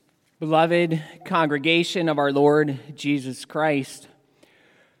Beloved congregation of our Lord Jesus Christ,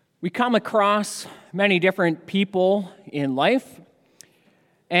 we come across many different people in life,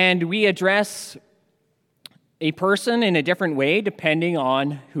 and we address a person in a different way depending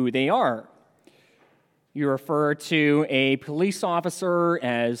on who they are. You refer to a police officer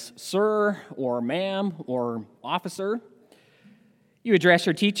as sir or ma'am or officer. You address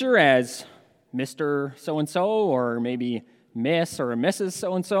your teacher as Mr. So-and-so or maybe Miss or Mrs.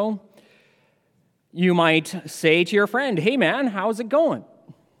 So-and-so. You might say to your friend, "Hey man, how's it going?"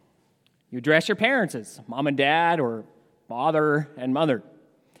 You address your parents as mom and dad or father and mother.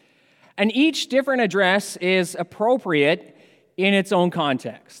 And each different address is appropriate in its own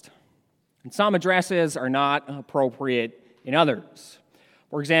context. And some addresses are not appropriate in others.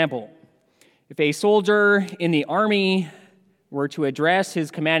 For example, if a soldier in the army were to address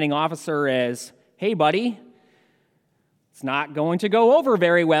his commanding officer as, "Hey buddy," it's not going to go over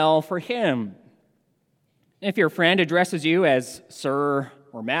very well for him. If your friend addresses you as sir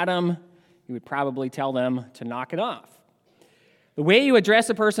or madam, you would probably tell them to knock it off. The way you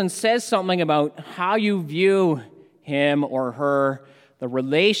address a person says something about how you view him or her, the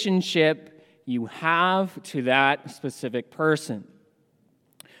relationship you have to that specific person.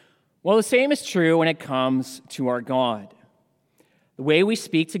 Well, the same is true when it comes to our God. The way we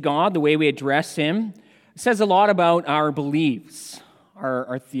speak to God, the way we address Him, says a lot about our beliefs,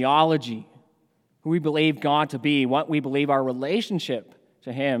 our theology, who we believe God to be, what we believe our relationship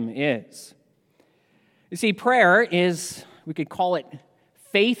to Him is. You see, prayer is, we could call it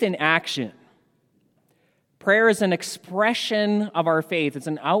faith in action. Prayer is an expression of our faith. It's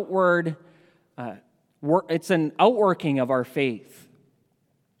an outworking of our faith.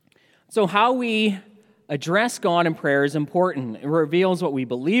 So how we address God in prayer is important. It reveals what we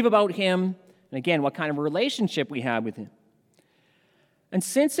believe about Him, and again, what kind of relationship we have with Him. And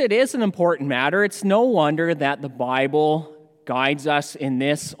since it is an important matter, it's no wonder that the Bible guides us in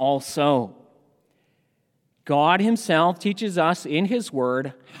this also. God Himself teaches us in His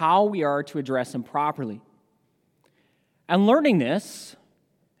Word how we are to address Him properly. And learning this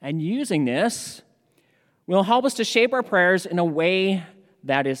and using this will help us to shape our prayers in a way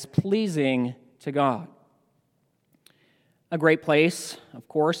that is pleasing to God. A great place, of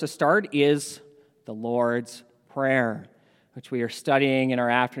course, to start is the Lord's Prayer, which we are studying in our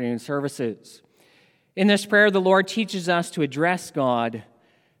afternoon services. In this prayer, the Lord teaches us to address God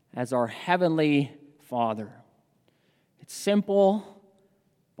as our Heavenly Father. It's simple,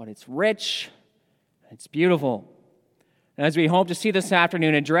 but it's rich, it's beautiful. And as we hope to see this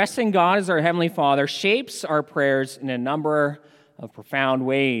afternoon, addressing God as our Heavenly Father shapes our prayers in a number of profound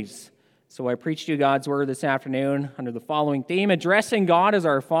ways. So I preach to you God's Word this afternoon under the following theme: addressing God as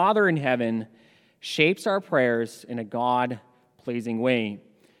our Father in heaven shapes our prayers in a God-pleasing way.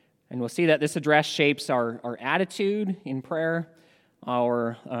 And we'll see that this address shapes our attitude in prayer,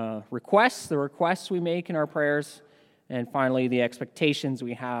 our requests, the requests we make in our prayers, and finally the expectations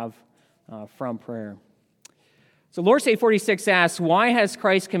we have from prayer. So Lord's Day 46 asks, why has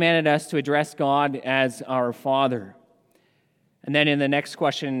Christ commanded us to address God as our Father? And then in the next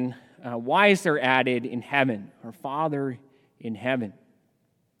question, why is there added in heaven, our Father in heaven?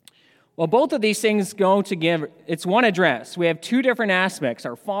 Well, both of these things go together. It's one address. We have two different aspects,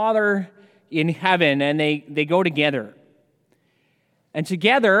 our Father in heaven, and they go together. And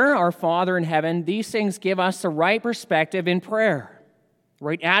together, our Father in heaven, these things give us the right perspective in prayer, the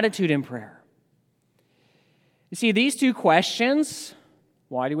right attitude in prayer. You see, these two questions,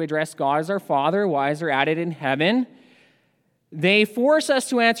 why do we address God as our Father? Why is there added in heaven? They force us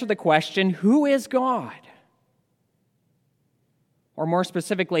to answer the question, who is God? Or more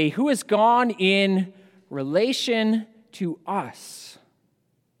specifically, who is God in relation to us?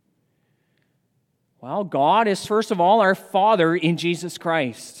 Well, God is first of all our Father in Jesus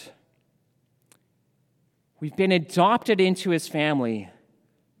Christ. We've been adopted into His family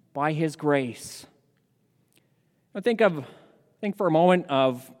by His grace. Now think for a moment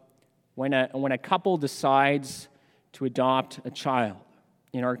of when a couple decides to adopt a child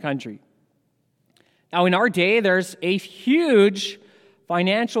in our country. Now, in our day, there's a huge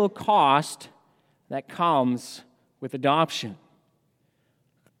financial cost that comes with adoption.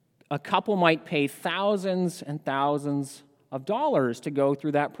 A couple might pay thousands and thousands of dollars to go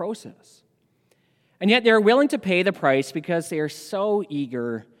through that process. And yet they're willing to pay the price because they are so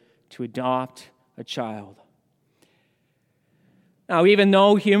eager to adopt a child. Now, even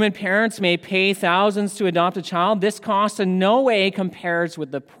though human parents may pay thousands to adopt a child, this cost in no way compares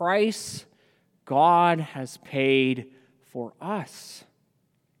with the price God has paid for us.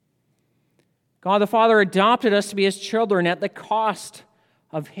 God the Father adopted us to be His children at the cost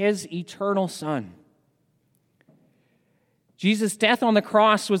of his eternal Son. Jesus' death on the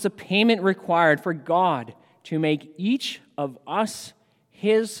cross was a payment required for God to make each of us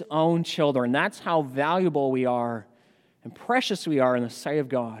his own children. That's how valuable we are and precious we are in the sight of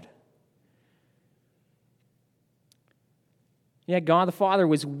God. Yet God the Father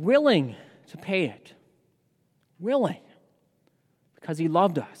was willing to pay it. Willing. Because he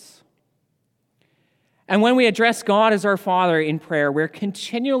loved us. And when we address God as our Father in prayer, we're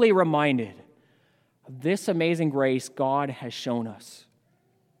continually reminded of this amazing grace God has shown us.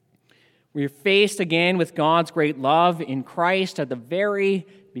 We're faced again with God's great love in Christ at the very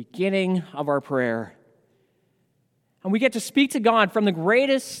beginning of our prayer. And we get to speak to God from the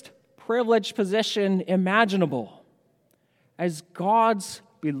greatest privileged position imaginable. As God's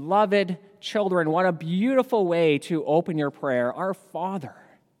beloved children, what a beautiful way to open your prayer. Our Father.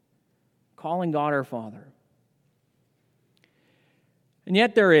 Calling God our Father. And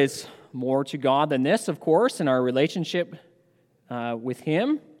yet there is more to God than this, of course, in our relationship with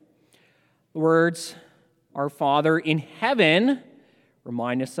him. The words, our Father in heaven,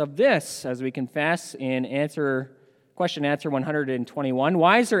 remind us of this, as we confess in question answer 121.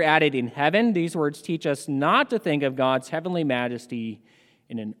 Why is there added in heaven? These words teach us not to think of God's heavenly majesty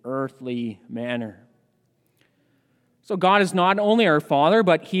in an earthly manner. So God is not only our Father,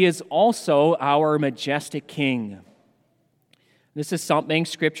 but he is also our majestic King. This is something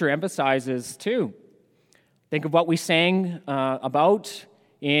Scripture emphasizes too. Think of what we sang about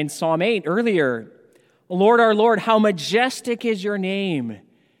in Psalm 8 earlier. Lord, our Lord, how majestic is your name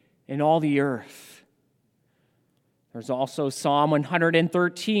in all the earth. There's also Psalm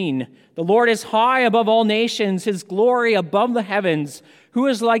 113. The Lord is high above all nations, his glory above the heavens. Who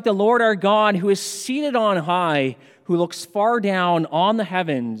is like the Lord our God, who is seated on high, who looks far down on the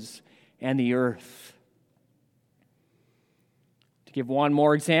heavens and the earth? To give one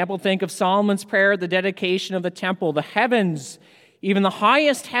more example, think of Solomon's prayer at the dedication of the temple. The heavens, even the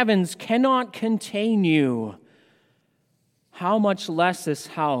highest heavens, cannot contain you. How much less this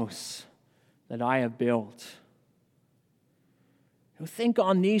house that I have built? Think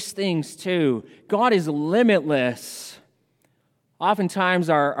on these things too. God is limitless. Oftentimes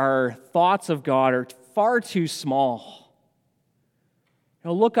our thoughts of God are far too small.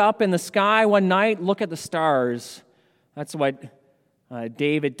 Look up in the sky one night, look at the stars. That's what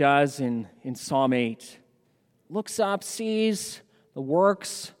David does in Psalm 8. Looks up, sees the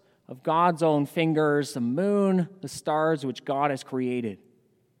works of God's own fingers, the moon, the stars which God has created.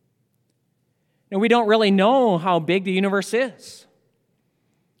 Now, we don't really know how big the universe is.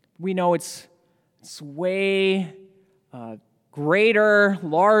 We know it's way greater,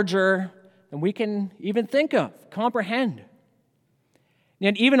 larger than we can even think of, comprehend.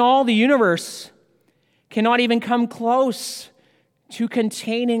 Yet even all the universe cannot even come close to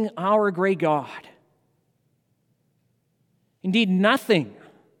containing our great God. Indeed, nothing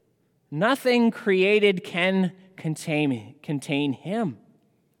created can contain him.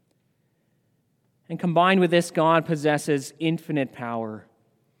 And combined with this, God possesses infinite power.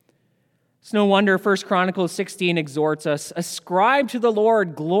 It's no wonder 1 Chronicles 16 exhorts us, ascribe to the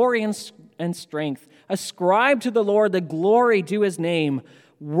Lord glory and strength. Ascribe to the Lord the glory due his name.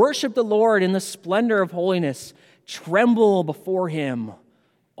 Worship the Lord in the splendor of holiness. Tremble before him,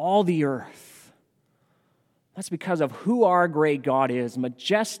 all the earth. That's because of who our great God is,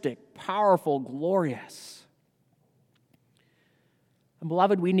 majestic, powerful, glorious. And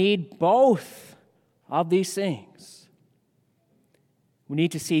beloved, we need both of these things. We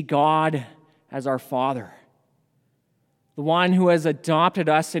need to see God as our Father, the one who has adopted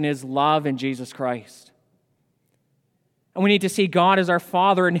us in his love in Jesus Christ. And we need to see God as our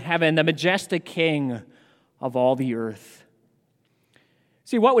Father in heaven, the majestic King of all the earth.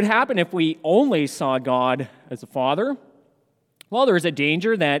 See, what would happen if we only saw God as a Father? Well, there is a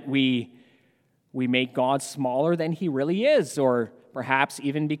danger that we make God smaller than he really is, or perhaps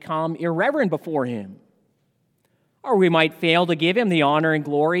even become irreverent before him. Or we might fail to give him the honor and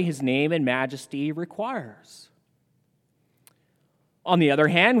glory his name and majesty requires. On the other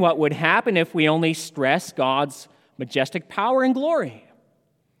hand, what would happen if we only stress God's majestic power and glory?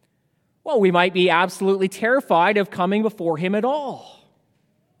 Well, we might be absolutely terrified of coming before him at all.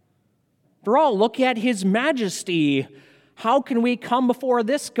 After all, look at his majesty. How can we come before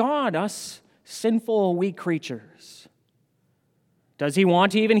this God, us sinful, weak creatures? Does he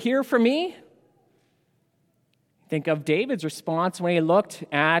want to even hear from me? Think of David's response when he looked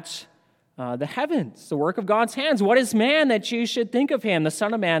at the heavens, the work of God's hands. What is man that you should think of him, the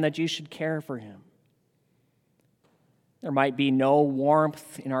Son of Man that you should care for him? There might be no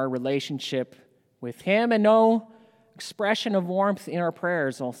warmth in our relationship with him and no expression of warmth in our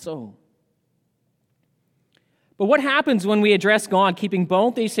prayers also. But what happens when we address God, keeping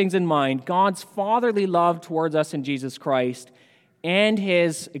both these things in mind, God's fatherly love towards us in Jesus Christ and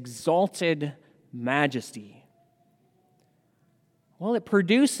his exalted majesty? Well, it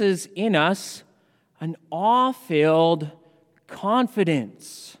produces in us an awe-filled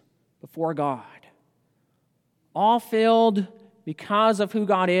confidence before God. Awe-filled because of who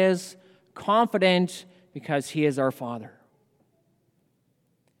God is, confident because he is our Father.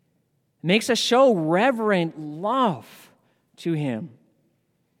 It makes us show reverent love to him.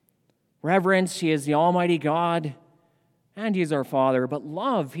 Reverence, he is the Almighty God, and he is our Father. But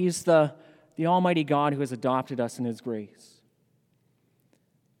love, he's the Almighty God who has adopted us in his grace.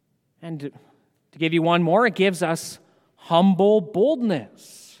 And to give you one more, it gives us humble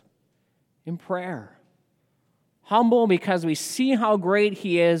boldness in prayer. Humble because we see how great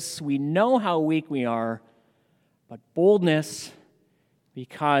he is, we know how weak we are, but boldness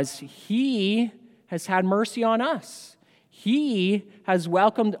because he has had mercy on us. He has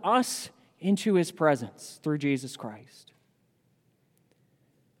welcomed us into his presence through Jesus Christ.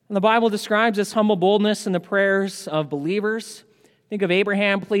 And the Bible describes this humble boldness in the prayers of believers. Think of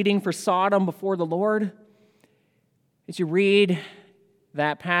Abraham pleading for Sodom before the Lord. As you read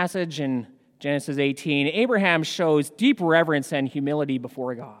that passage in Genesis 18, Abraham shows deep reverence and humility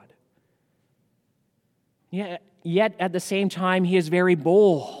before God. Yet at the same time, he is very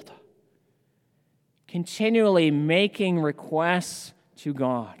bold, continually making requests to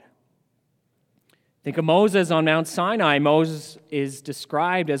God. Think of Moses on Mount Sinai. Moses is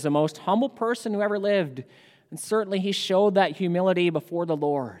described as the most humble person who ever lived, and certainly he showed that humility before the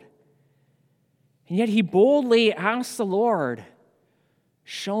Lord. And yet he boldly asks the Lord,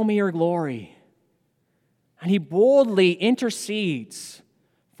 "Show me your glory." And he boldly intercedes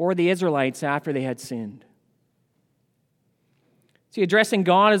for the Israelites after they had sinned. See, addressing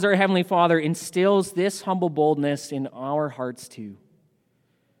God as our Heavenly Father instills this humble boldness in our hearts too.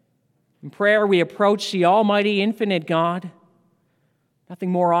 In prayer, we approach the Almighty, infinite God. Nothing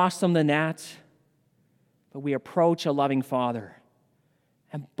more awesome than that. But we approach a loving Father.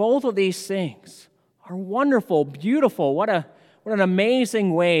 And both of these things are wonderful, beautiful. What an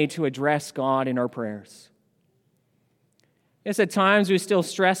amazing way to address God in our prayers. Yes, at times we still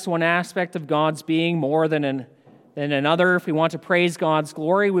stress one aspect of God's being more than another. If we want to praise God's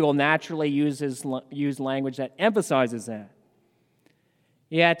glory, we will naturally use language that emphasizes that.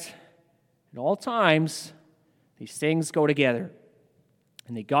 Yet, at all times, these things go together,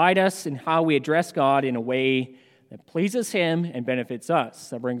 and they guide us in how we address God in a way that pleases him and benefits us.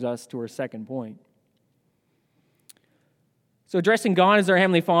 That brings us to our second point. So addressing God as our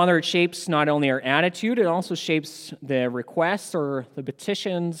Heavenly Father, it shapes not only our attitude, it also shapes the requests or the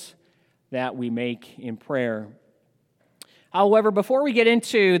petitions that we make in prayer. However, before we get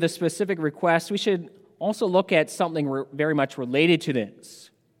into the specific requests, we should also look at something very much related to this.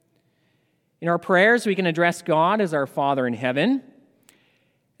 In our prayers, we can address God as our Father in heaven,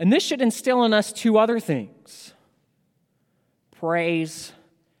 and this should instill in us two other things: praise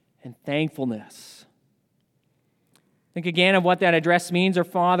and thankfulness. Think again of what that address means. Our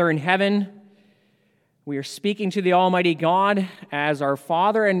Father in heaven. We are speaking to the Almighty God as our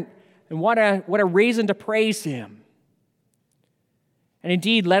Father, and what a reason to praise him. And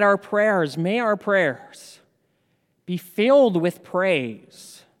indeed, may our prayers be filled with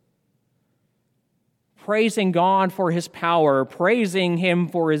praise. Praising God for his power, praising him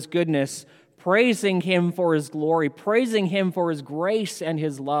for his goodness, praising him for his glory, praising him for his grace and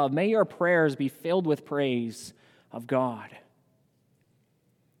his love. May your prayers be filled with praise of God.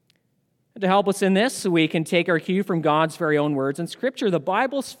 And to help us in this, we can take our cue from God's very own words in Scripture. The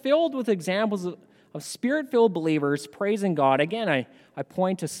Bible's filled with examples of Spirit-filled believers praising God. Again, I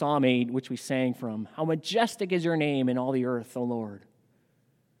point to Psalm 8, which we sang from. How majestic is your name in all the earth, O Lord.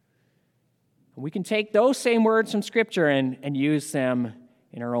 We can take those same words from Scripture and use them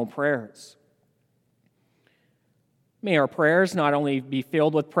in our own prayers. May our prayers not only be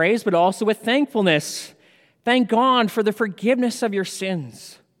filled with praise, but also with thankfulness. Thank God for the forgiveness of your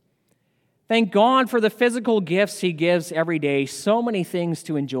sins. Thank God for the physical gifts he gives every day, so many things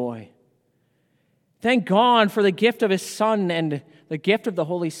to enjoy. Thank God for the gift of his Son and the gift of the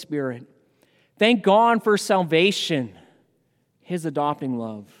Holy Spirit. Thank God for salvation, his adopting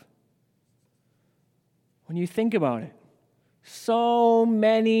love. When you think about it, so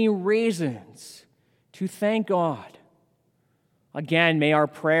many reasons to thank God. Again, may our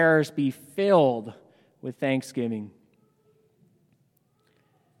prayers be filled with thanksgiving.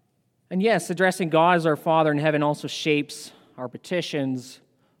 And yes, addressing God as our Father in heaven also shapes our petitions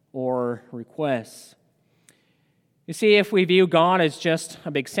or requests. You see, if we view God as just a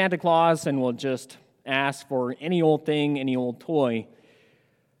big Santa Claus and will just ask for any old thing, any old toy,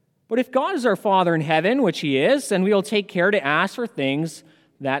 but if God is our Father in heaven, which He is, then we will take care to ask for things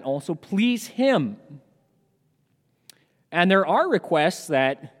that also please Him. And there are requests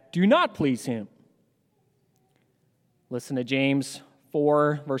that do not please Him. Listen to James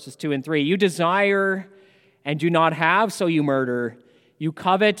 4, verses 2 and 3. You desire and do not have, so you murder. You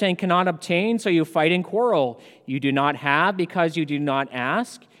covet and cannot obtain, so you fight and quarrel. You do not have because you do not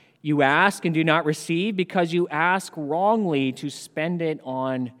ask. You ask and do not receive because you ask wrongly to spend it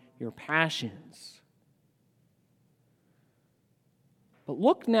on your passions. But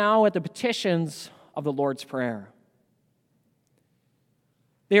look now at the petitions of the Lord's Prayer.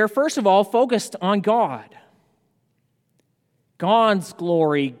 They are first of all focused on God. God's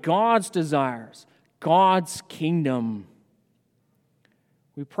glory, God's desires, God's kingdom.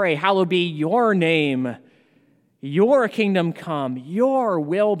 We pray, hallowed be your name, your kingdom come, your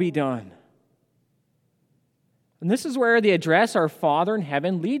will be done. And this is where the address our Father in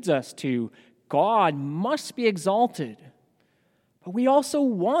heaven leads us to. God must be exalted, but we also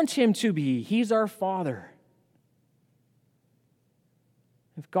want Him to be. He's our Father.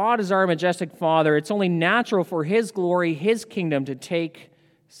 If God is our majestic Father, it's only natural for His glory, His kingdom to take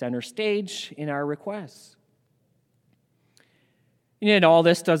center stage in our requests. And yet all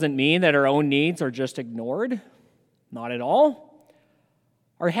this doesn't mean that our own needs are just ignored. Not at all.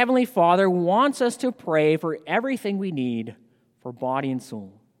 Our Heavenly Father wants us to pray for everything we need for body and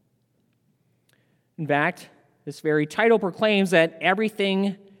soul. In fact, this very title proclaims that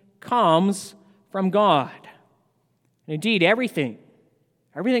everything comes from God. And indeed, everything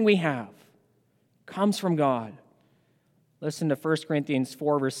we have comes from God. Listen to 1 Corinthians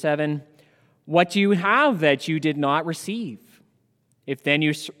 4, verse 7. What do you have that you did not receive? If then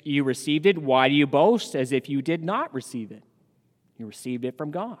you received it, why do you boast as if you did not receive it? You received it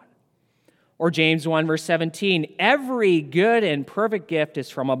from God. Or James 1, verse 17. Every good and perfect gift is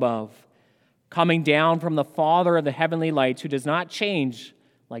from above, coming down from the Father of the heavenly lights, who does not change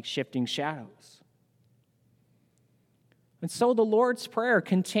like shifting shadows. And so the Lord's Prayer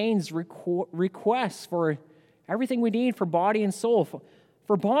contains requests for everything we need for body and soul.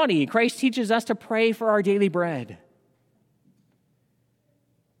 For body, Christ teaches us to pray for our daily bread.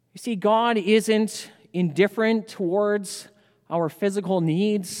 You see, God isn't indifferent towards our physical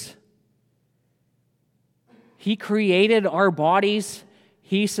needs. He created our bodies.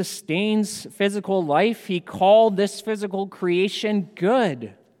 He sustains physical life. He called this physical creation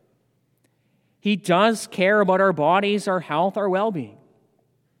good. He does care about our bodies, our health, our well-being.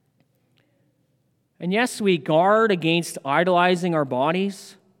 And yes, we guard against idolizing our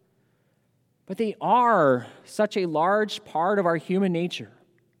bodies, but they are such a large part of our human nature.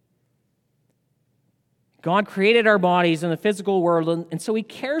 God created our bodies in the physical world, and so He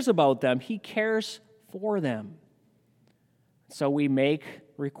cares about them. He cares for them. So we make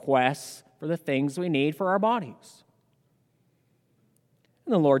requests for the things we need for our bodies.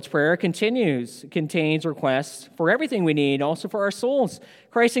 And the Lord's Prayer contains requests for everything we need, also for our souls.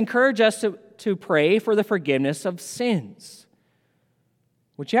 Christ encouraged us to pray for the forgiveness of sins,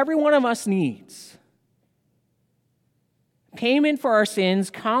 which every one of us needs. Payment for our sins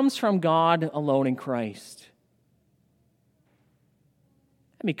comes from God alone in Christ.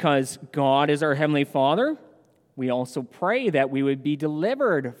 And because God is our Heavenly Father, we also pray that we would be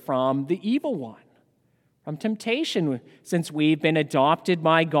delivered from the evil one, from temptation. Since we've been adopted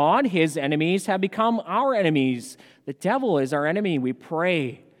by God, His enemies have become our enemies. The devil is our enemy. We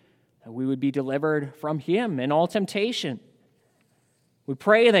pray that we would be delivered from him and all temptation. We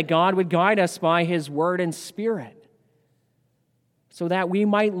pray that God would guide us by His word and Spirit, so that we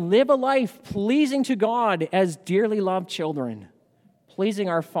might live a life pleasing to God as dearly loved children, pleasing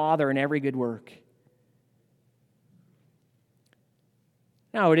our Father in every good work.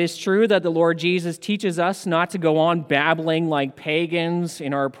 Now, it is true that the Lord Jesus teaches us not to go on babbling like pagans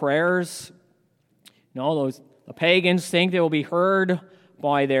in our prayers. No, the pagans think they will be heard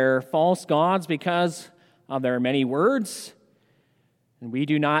by their false gods because of their many words. And we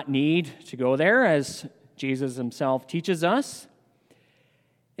do not need to go there, as Jesus Himself teaches us.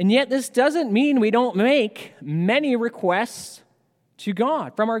 And yet this doesn't mean we don't make many requests to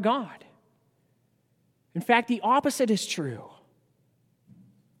God, from our God. In fact, the opposite is true.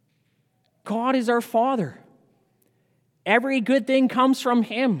 God is our Father. Every good thing comes from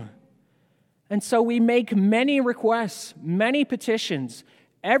Him. And so we make many requests, many petitions,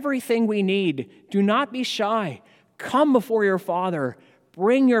 everything we need. Do not be shy. Come before your Father.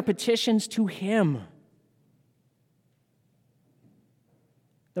 Bring your petitions to Him.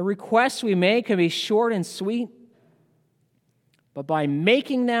 The requests we make can be short and sweet, But by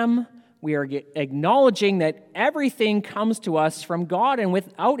making them, we are acknowledging that everything comes to us from God, and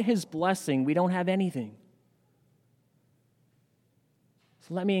without His blessing, we don't have anything.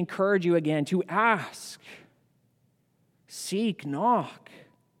 So let me encourage you again to ask, seek, knock.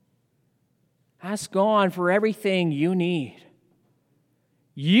 Ask God for everything you need.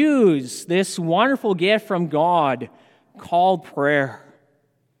 Use this wonderful gift from God called prayer.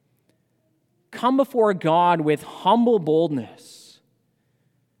 Come before God with humble boldness.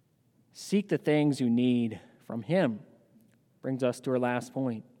 Seek the things you need from Him. Brings us to our last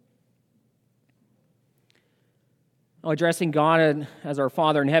point. Addressing God as our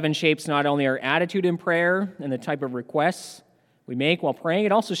Father in heaven shapes not only our attitude in prayer and the type of requests we make while praying,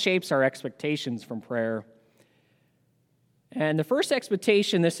 it also shapes our expectations from prayer. And the first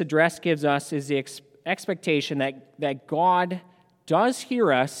expectation this address gives us is the expectation that God does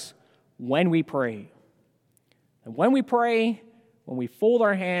hear us when we pray. And when we pray, when we fold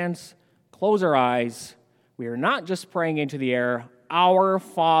our hands, close our eyes, we are not just praying into the air. Our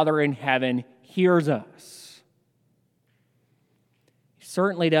Father in heaven hears us. He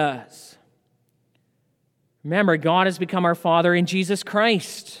certainly does. Remember, God has become our Father in Jesus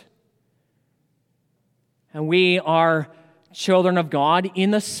Christ. And we are children of God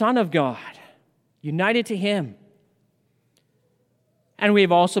in the Son of God, united to Him. And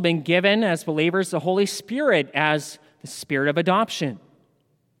we've also been given, as believers, the Holy Spirit as the Spirit of adoption.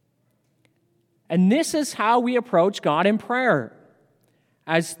 And this is how we approach God in prayer,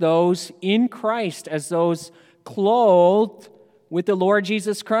 as those in Christ, as those clothed with the Lord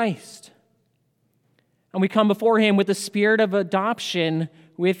Jesus Christ. And we come before Him with the Spirit of adoption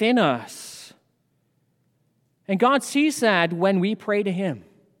within us. And God sees that when we pray to Him.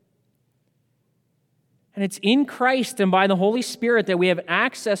 And it's in Christ and by the Holy Spirit that we have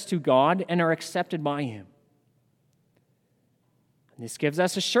access to God and are accepted by Him. And this gives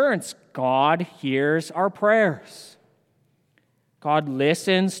us assurance. God hears our prayers. God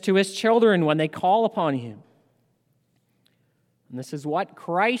listens to His children when they call upon Him. And this is what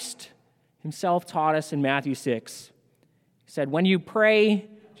Christ Himself taught us in Matthew 6. He said, "When you pray,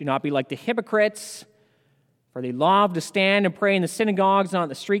 do not be like the hypocrites, for they love to stand and pray in the synagogues and on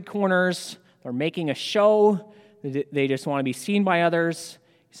the street corners. They're making a show. They just want to be seen by others."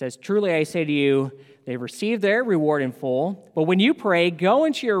 He says, "Truly I say to you, they've received their reward in full. But when you pray, go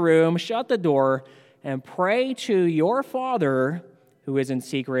into your room, shut the door, and pray to your Father who is in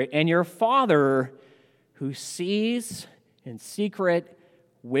secret, and your Father who sees in secret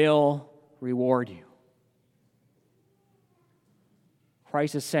will reward you."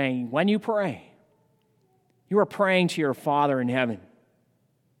 Christ is saying, when you pray, you are praying to your Father in heaven.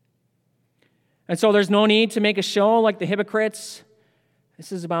 And so there's no need to make a show like the hypocrites.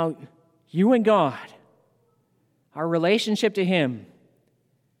 This is about you and God, our relationship to Him.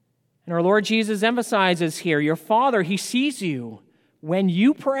 And our Lord Jesus emphasizes here, your Father, He sees you when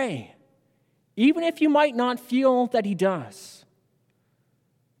you pray, even if you might not feel that He does.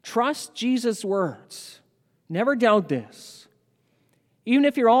 Trust Jesus' words. Never doubt this. Even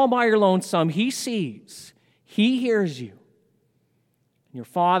if you're all by your lonesome, He sees. He hears you. And your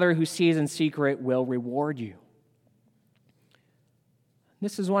Father who sees in secret will reward you.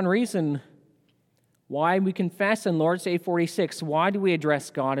 This is one reason why we confess in Lord's Day 46. Why do we address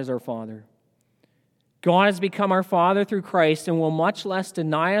God as our Father? God has become our Father through Christ and will much less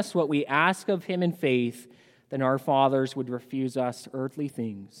deny us what we ask of Him in faith than our fathers would refuse us earthly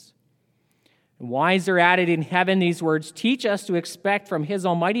things. And wiser added in heaven, these words teach us to expect from His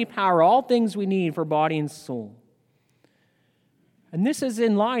almighty power all things we need for body and soul. And this is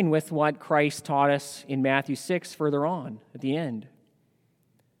in line with what Christ taught us in Matthew 6 further on at the end,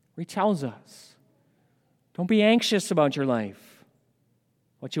 where He tells us, don't be anxious about your life,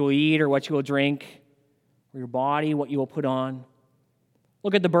 what you will eat or what you will drink, or your body, what you will put on.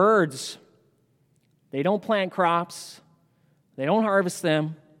 Look at the birds. They don't plant crops. They don't harvest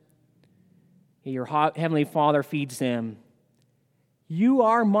them. Your Heavenly Father feeds them. You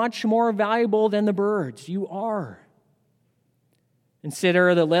are much more valuable than the birds. You are.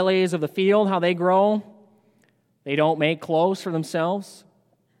 Consider the lilies of the field, how they grow. They don't make clothes for themselves.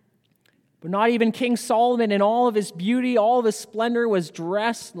 But not even King Solomon in all of his beauty, all of his splendor was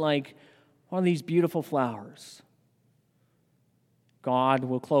dressed like one of these beautiful flowers. God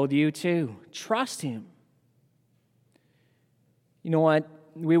will clothe you too. Trust Him. You know what?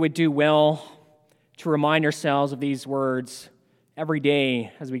 We would do well to remind ourselves of these words every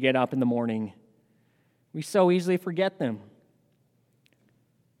day as we get up in the morning. We so easily forget them.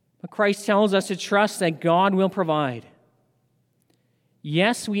 But Christ tells us to trust that God will provide.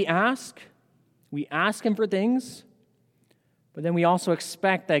 Yes, we ask. We ask Him for things. but then we also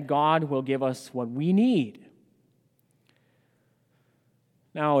expect that God will give us what we need.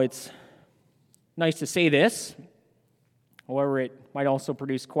 Now, it's nice to say this. However, it might also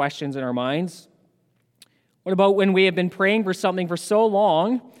produce questions in our minds. What about when we have been praying for something for so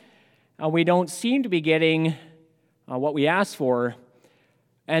long and we don't seem to be getting what we asked for?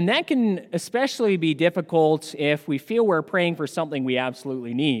 And that can especially be difficult if we feel we're praying for something we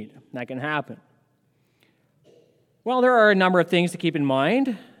absolutely need. That can happen. Well, there are a number of things to keep in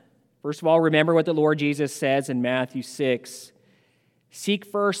mind. First of all, remember what the Lord Jesus says in Matthew 6. Seek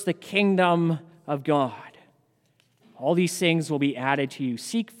first the kingdom of God. All these things will be added to you.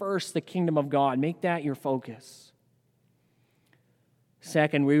 Seek first the kingdom of God. Make that your focus.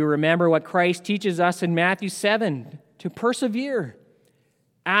 Second, we remember what Christ teaches us in Matthew 7, to persevere.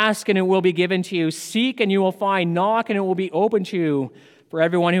 Ask and it will be given to you. Seek and you will find. Knock and it will be opened to you. For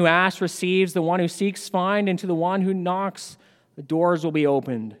everyone who asks receives, the one who seeks finds, and to the one who knocks, the doors will be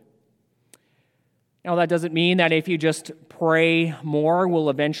opened. Now, that doesn't mean that if you just pray more, we'll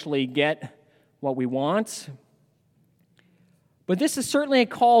eventually get what we want. But this is certainly a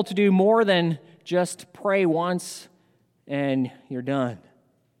call to do more than just pray once and you're done.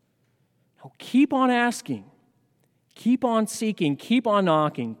 Now, keep on asking, keep on seeking, keep on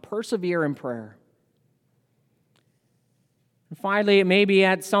knocking, persevere in prayer. And finally, it may be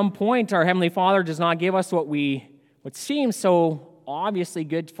at some point our Heavenly Father does not give us what seems so obviously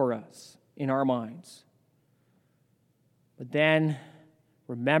good for us in our minds. But then,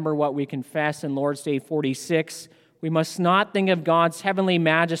 remember what we confess in Lord's Day 46. We must not think of God's heavenly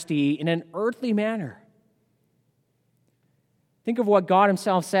majesty in an earthly manner. Think of what God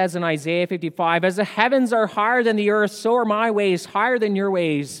himself says in Isaiah 55. As the heavens are higher than the earth, so are my ways higher than your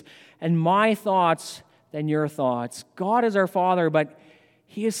ways, and my thoughts than your thoughts. God is our Father, but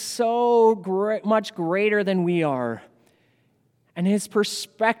he is so much greater than we are. And his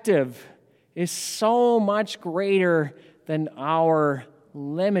perspective is so much greater than our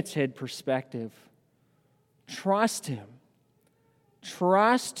limited perspective. Trust him.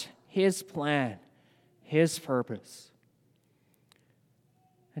 Trust his plan, his purpose.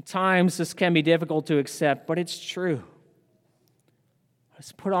 At times, this can be difficult to accept, but it's true.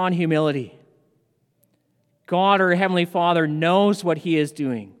 Let's put on humility. God, our Heavenly Father, knows what he is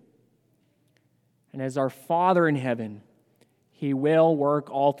doing. And as our Father in heaven, he will work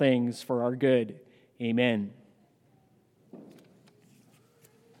all things for our good. Amen.